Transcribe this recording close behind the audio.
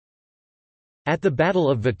At the Battle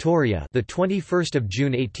of Vitoria, the 21st of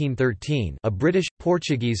June 1813, a British,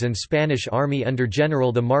 Portuguese and Spanish army under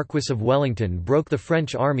General the Marquis of Wellington broke the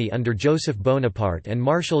French army under Joseph Bonaparte and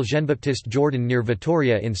Marshal Jean-Baptiste Jourdan near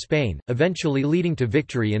Vitoria in Spain, eventually leading to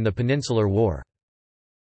victory in the Peninsular War.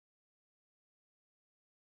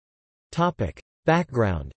 Topic: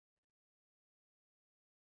 Background.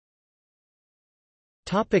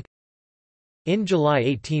 Topic: In July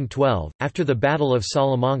 1812, after the Battle of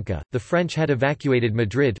Salamanca, the French had evacuated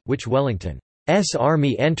Madrid, which Wellington's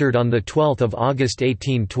army entered on 12 August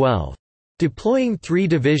 1812. Deploying 3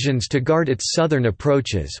 divisions to guard its southern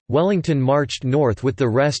approaches, Wellington marched north with the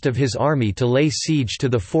rest of his army to lay siege to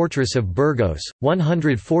the fortress of Burgos,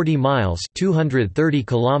 140 miles (230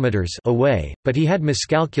 kilometers) away, but he had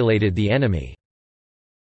miscalculated the enemy's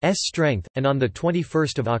strength, and on 21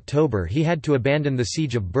 October he had to abandon the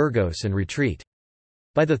siege of Burgos and retreat.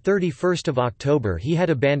 By 31 October he had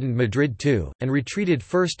abandoned Madrid too, and retreated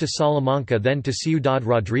first to Salamanca then to Ciudad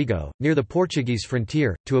Rodrigo, near the Portuguese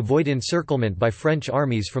frontier, to avoid encirclement by French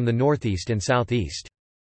armies from the northeast and southeast.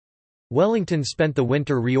 Wellington spent the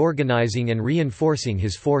winter reorganizing and reinforcing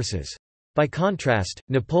his forces. By contrast,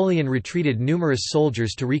 Napoleon retreated numerous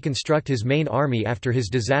soldiers to reconstruct his main army after his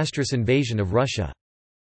disastrous invasion of Russia.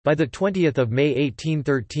 By 20 May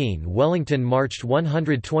 1813 Wellington marched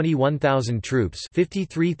 121,000 troops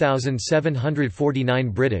 53,749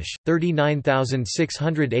 British,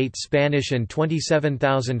 39,608 Spanish and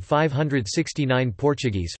 27,569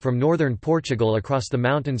 Portuguese from northern Portugal across the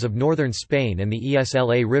mountains of northern Spain and the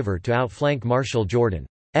Esla River to outflank Marshal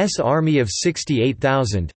Jourdan's army of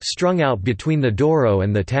 68,000, strung out between the Douro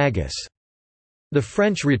and the Tagus. The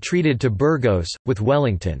French retreated to Burgos, with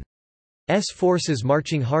Wellington's forces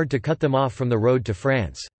marching hard to cut them off from the road to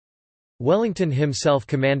France. Wellington himself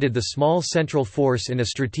commanded the small central force in a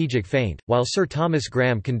strategic feint, while Sir Thomas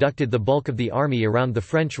Graham conducted the bulk of the army around the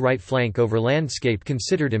French right flank over landscape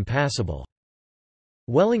considered impassable.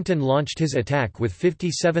 Wellington launched his attack with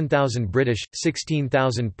 57,000 British,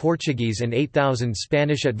 16,000 Portuguese and 8,000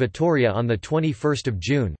 Spanish at Vitoria on 21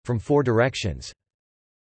 June, from 4 directions.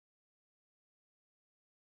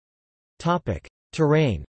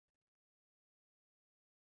 Terrain.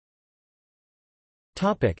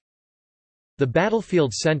 The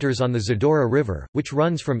battlefield centers on the Zadorra River, which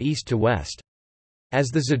runs from east to west. As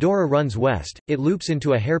the Zadorra runs west, it loops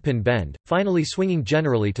into a hairpin bend, finally swinging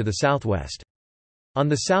generally to the southwest. On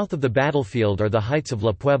the south of the battlefield are the heights of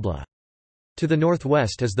La Puebla. To the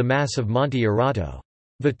northwest is the mass of Monte Arato.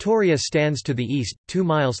 Vitoria stands to the east, 2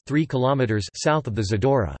 miles 3 kilometers south of the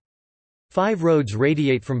Zadorra. 5 roads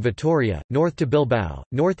radiate from Vitoria, north to Bilbao,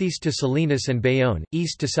 northeast to Salinas and Bayonne,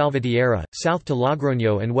 east to Salvatierra, south to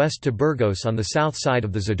Logroño and west to Burgos on the south side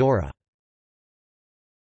of the Zadorra.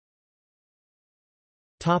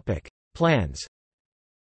 Plans.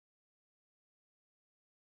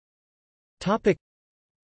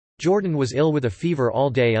 Jourdan was ill with a fever all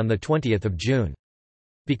day on 20 June.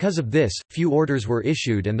 Because of this, few orders were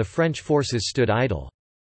issued and the French forces stood idle.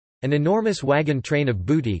 An enormous wagon train of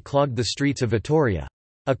booty clogged the streets of Vitoria.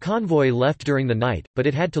 A convoy left during the night, but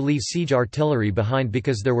it had to leave siege artillery behind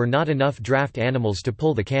because there were not enough draft animals to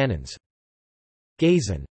pull the cannons.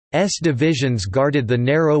 Gazan's divisions guarded the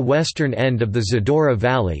narrow western end of the Zadorra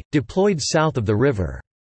Valley, deployed south of the river.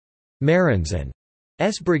 Maranzan's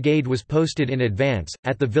brigade was posted in advance,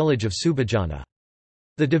 at the village of Subijana.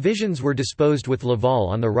 The divisions were disposed with Laval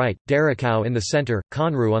on the right, Daracau in the centre,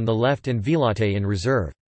 Conroux on the left and Villate in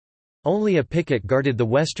reserve. Only a picket guarded the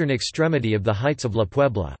western extremity of the heights of La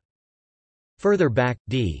Puebla. Further back,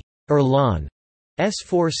 d'Erlon's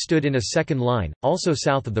force stood in a second line, also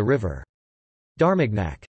south of the river.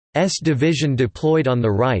 D'Armagnac's division deployed on the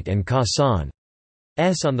right and Caussan's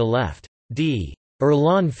on the left.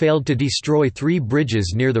 D'Erlon failed to destroy 3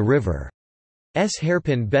 bridges near the river's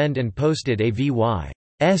hairpin bend and posted a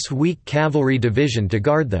Vy's weak cavalry division to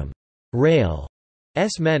guard them. Rail's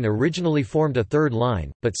men originally formed a third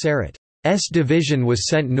line, but Serrat's division was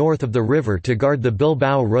sent north of the river to guard the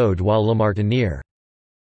Bilbao road while Lamartiniere's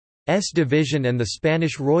division and the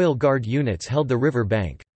Spanish Royal Guard units held the river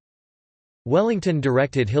bank. Wellington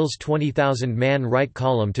directed Hill's 20,000-man right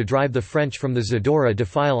column to drive the French from the Zadorra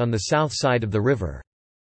defile on the south side of the river.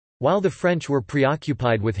 While the French were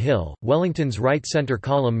preoccupied with Hill, Wellington's right-center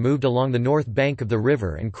column moved along the north bank of the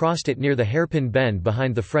river and crossed it near the hairpin bend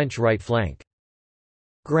behind the French right flank.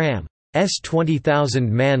 Graham's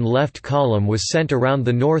 20,000-man left column was sent around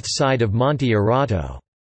the north side of Monte Arato.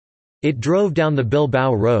 It drove down the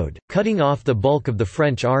Bilbao road, cutting off the bulk of the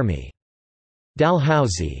French army.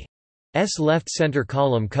 Dalhousie left center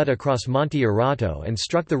column cut across Monte Erato and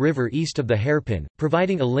struck the river east of the Hairpin,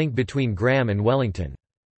 providing a link between Graham and Wellington.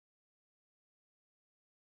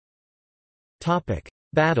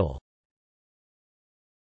 Battle.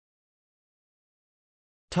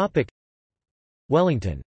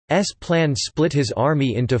 Wellington's plan split his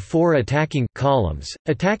army into 4 attacking columns,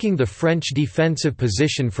 attacking the French defensive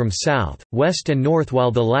position from south, west and north,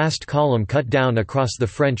 while the last column cut down across the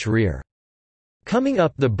French rear. Coming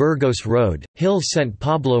up the Burgos road, Hill sent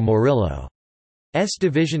Pablo Morillo's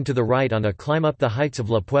division to the right on a climb up the heights of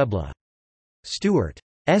La Puebla. Stuart's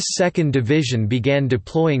 2nd Division began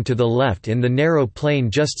deploying to the left in the narrow plain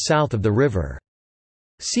just south of the river.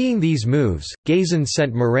 Seeing these moves, Gazin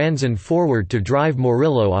sent Moranzan forward to drive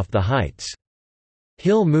Morillo off the heights.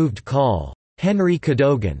 Hill moved Col. Henry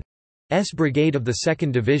Cadogan's brigade of the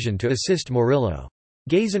 2nd Division to assist Morillo.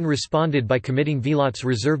 Gazin responded by committing Villot's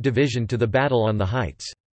reserve division to the battle on the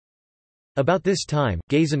heights. About this time,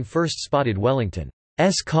 Gazin first spotted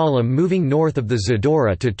Wellington's column moving north of the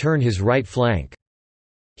Zadorra to turn his right flank.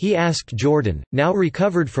 He asked Jourdan, now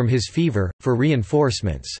recovered from his fever, for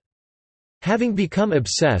reinforcements. Having become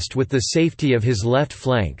obsessed with the safety of his left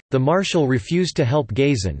flank, the Marshal refused to help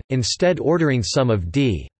Gazin, instead ordering some of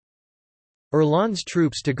d'Erlon's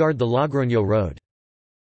troops to guard the Logroño road.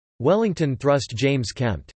 Wellington thrust James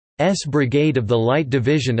Kempt's brigade of the Light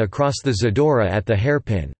Division across the Zadorra at the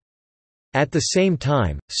Hairpin. At the same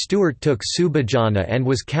time, Stuart took Subijana and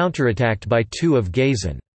was counterattacked by 2 of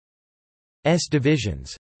Gazin's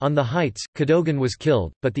divisions. On the heights, Cadogan was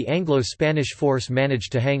killed, but the Anglo-Spanish force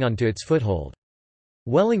managed to hang on to its foothold.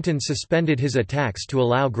 Wellington suspended his attacks to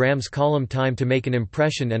allow Graham's column time to make an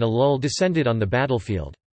impression, and a lull descended on the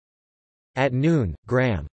battlefield. At noon,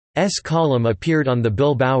 Graham's column appeared on the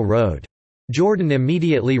Bilbao road. Jourdan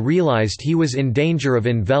immediately realized he was in danger of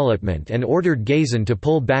envelopment and ordered Gazin to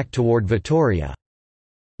pull back toward Vitoria.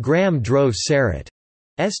 Graham drove Serrat's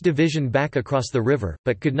division back across the river,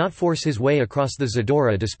 but could not force his way across the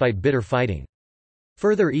Zadorra despite bitter fighting.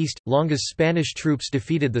 Further east, Longa's Spanish troops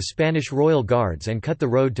defeated the Spanish Royal Guards and cut the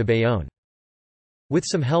road to Bayonne. With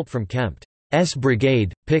some help from Kempt's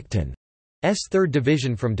brigade, Picton's 3rd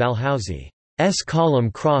Division from Dalhousie's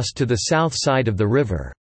column crossed to the south side of the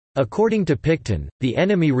river. According to Picton, the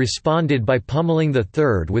enemy responded by pummeling the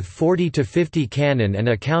 3rd with 40 to 50 cannon and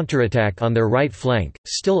a counterattack on their right flank,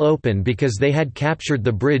 still open because they had captured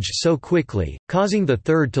the bridge so quickly, causing the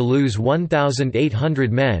 3rd to lose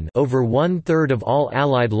 1,800 men, over 1/3 of all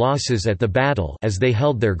Allied losses at the battle, as they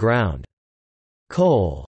held their ground.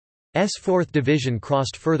 Cole's 4th Division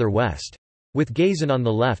crossed further west. With Gazin on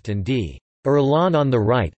the left and d'Erlon on the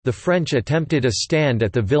right, the French attempted a stand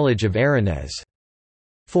at the village of Aranez.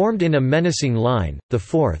 Formed in a menacing line, the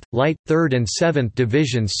 4th, Light, 3rd and 7th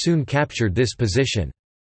Divisions soon captured this position.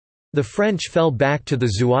 The French fell back to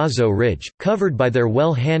the Zuazo Ridge, covered by their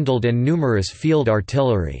well-handled and numerous field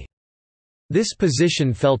artillery. This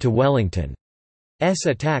position fell to Wellington's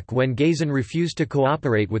attack when Gazin refused to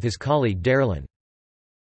cooperate with his colleague d'Erlon.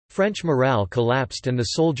 French morale collapsed and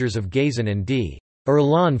the soldiers of Gazin and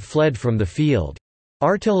d'Erlon fled from the field.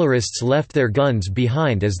 Artillerists left their guns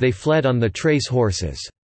behind as they fled on the trace horses.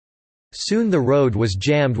 Soon the road was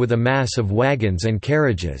jammed with a mass of wagons and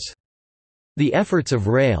carriages. The efforts of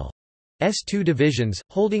Rail's 2 divisions,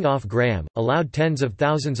 holding off Graham, allowed tens of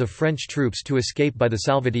thousands of French troops to escape by the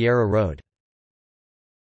Salvatierra road.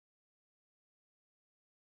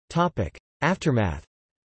 Aftermath.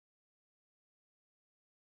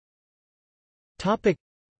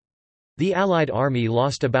 The Allied army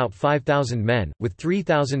lost about 5,000 men, with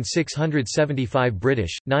 3,675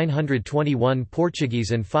 British, 921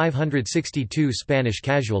 Portuguese and 562 Spanish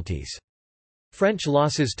casualties. French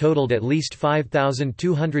losses totaled at least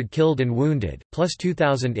 5,200 killed and wounded, plus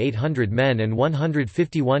 2,800 men and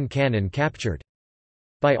 151 cannon captured.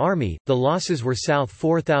 By army, the losses were South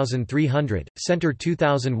 4,300, Centre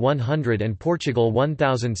 2,100 and Portugal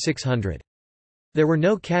 1,600. There were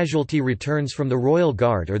no casualty returns from the Royal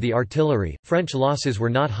Guard or the artillery. French losses were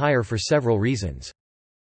not higher for several reasons.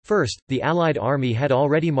 First, the Allied army had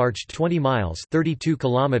already marched 20 miles (32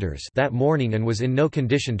 kilometers) that morning and was in no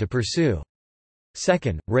condition to pursue.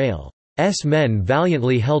 Second, Rail's men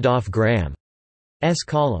valiantly held off Graham's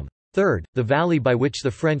column. Third, the valley by which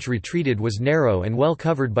the French retreated was narrow and well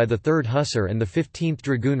covered by the 3rd Hussar and the 15th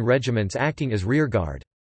Dragoon regiments acting as rearguard.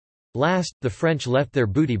 Last, the French left their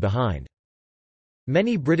booty behind.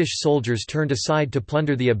 Many British soldiers turned aside to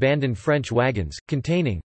plunder the abandoned French wagons,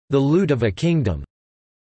 containing the loot of a kingdom.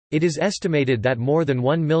 It is estimated that more than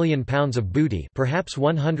 £1 million of booty, perhaps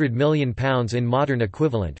 £100 million in modern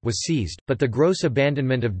equivalent, was seized, but the gross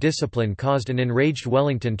abandonment of discipline caused an enraged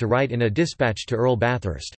Wellington to write in a dispatch to Earl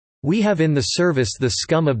Bathurst, "We have in the service the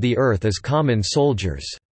scum of the earth as common soldiers."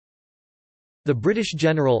 The British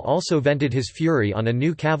general also vented his fury on a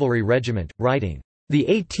new cavalry regiment, writing, "The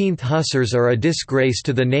 18th Hussars are a disgrace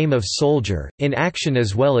to the name of soldier, in action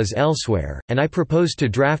as well as elsewhere, and I propose to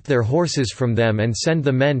draft their horses from them and send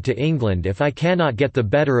the men to England if I cannot get the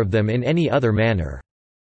better of them in any other manner."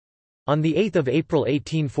 On 8 April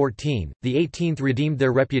 1814, the 18th redeemed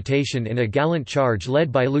their reputation in a gallant charge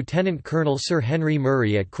led by Lieutenant Colonel Sir Henry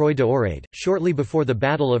Murray at Croix d'Orade, shortly before the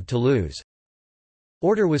Battle of Toulouse.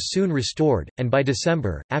 Order was soon restored, and by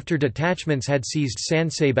December, after detachments had seized San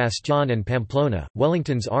Sebastián and Pamplona,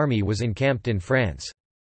 Wellington's army was encamped in France.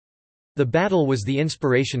 The battle was the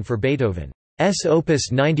inspiration for Beethoven's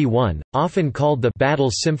Opus 91, often called the Battle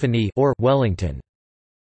Symphony or Wellington's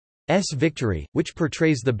Victory, which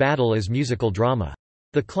portrays the battle as musical drama.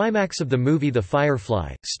 The climax of the movie The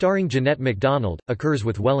Firefly, starring Jeanette MacDonald, occurs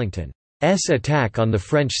with Wellington's attack on the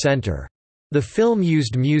French centre. The film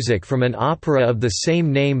used music from an opera of the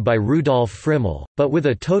same name by Rudolf Frimmel, but with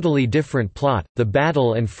a totally different plot. The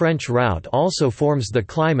battle and French rout also forms the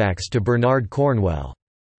climax to Bernard Cornwell's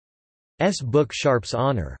book Sharp's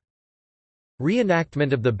Honour.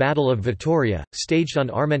 Reenactment of the Battle of Vitoria, staged on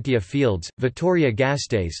Armentia Fields,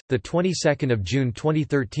 Vitoria-Gasteiz, the 22nd of June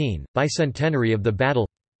 2013, bicentenary of the battle.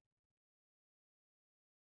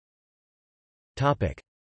 Topic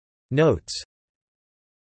Notes.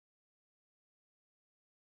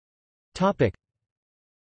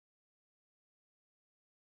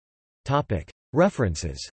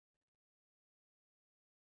 References.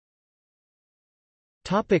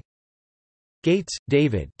 Gates,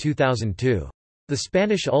 David 2002. The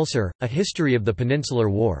Spanish Ulcer, A History of the Peninsular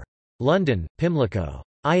War. London, Pimlico.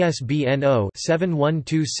 ISBN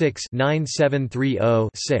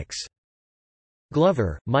 0-7126-9730-6.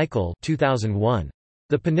 Glover, Michael 2001.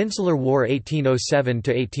 The Peninsular War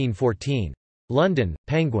 1807–1814. London,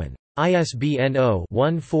 Penguin. ISBN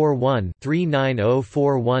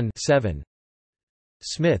 0-141-39041-7.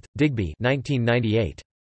 Smith, Digby 1998.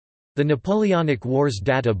 The Napoleonic Wars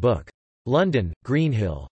Data Book. London,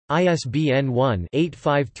 Greenhill. ISBN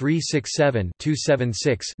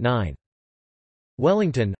 1-85367-276-9.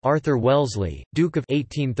 Wellington, Arthur Wellesley, Duke of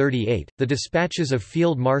 1838, The Dispatches of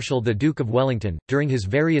Field Marshal the Duke of Wellington, during his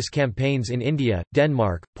various campaigns in India,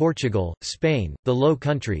 Denmark, Portugal, Spain, the Low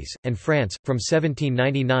Countries, and France, from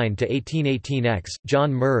 1799 to 1818 X.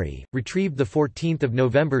 John Murray, retrieved 14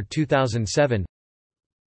 November 2007.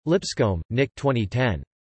 Lipscomb, Nick 2010.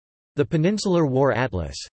 The Peninsular War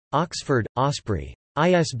Atlas. Oxford, Osprey.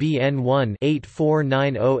 ISBN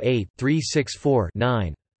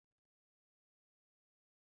 1-84908-364-9.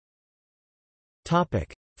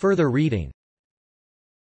 Further reading.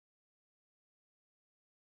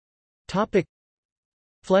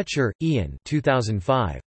 Fletcher, Ian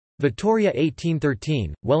 2005. Vitoria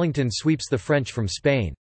 1813, Wellington sweeps the French from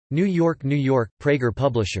Spain. New York, New York, Praeger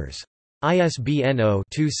Publishers. ISBN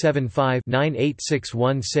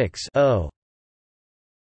 0-275-98616-0.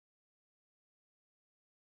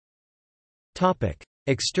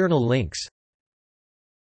 External links.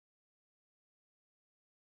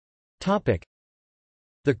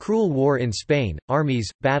 The Cruel War in Spain, Armies,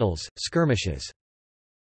 Battles, Skirmishes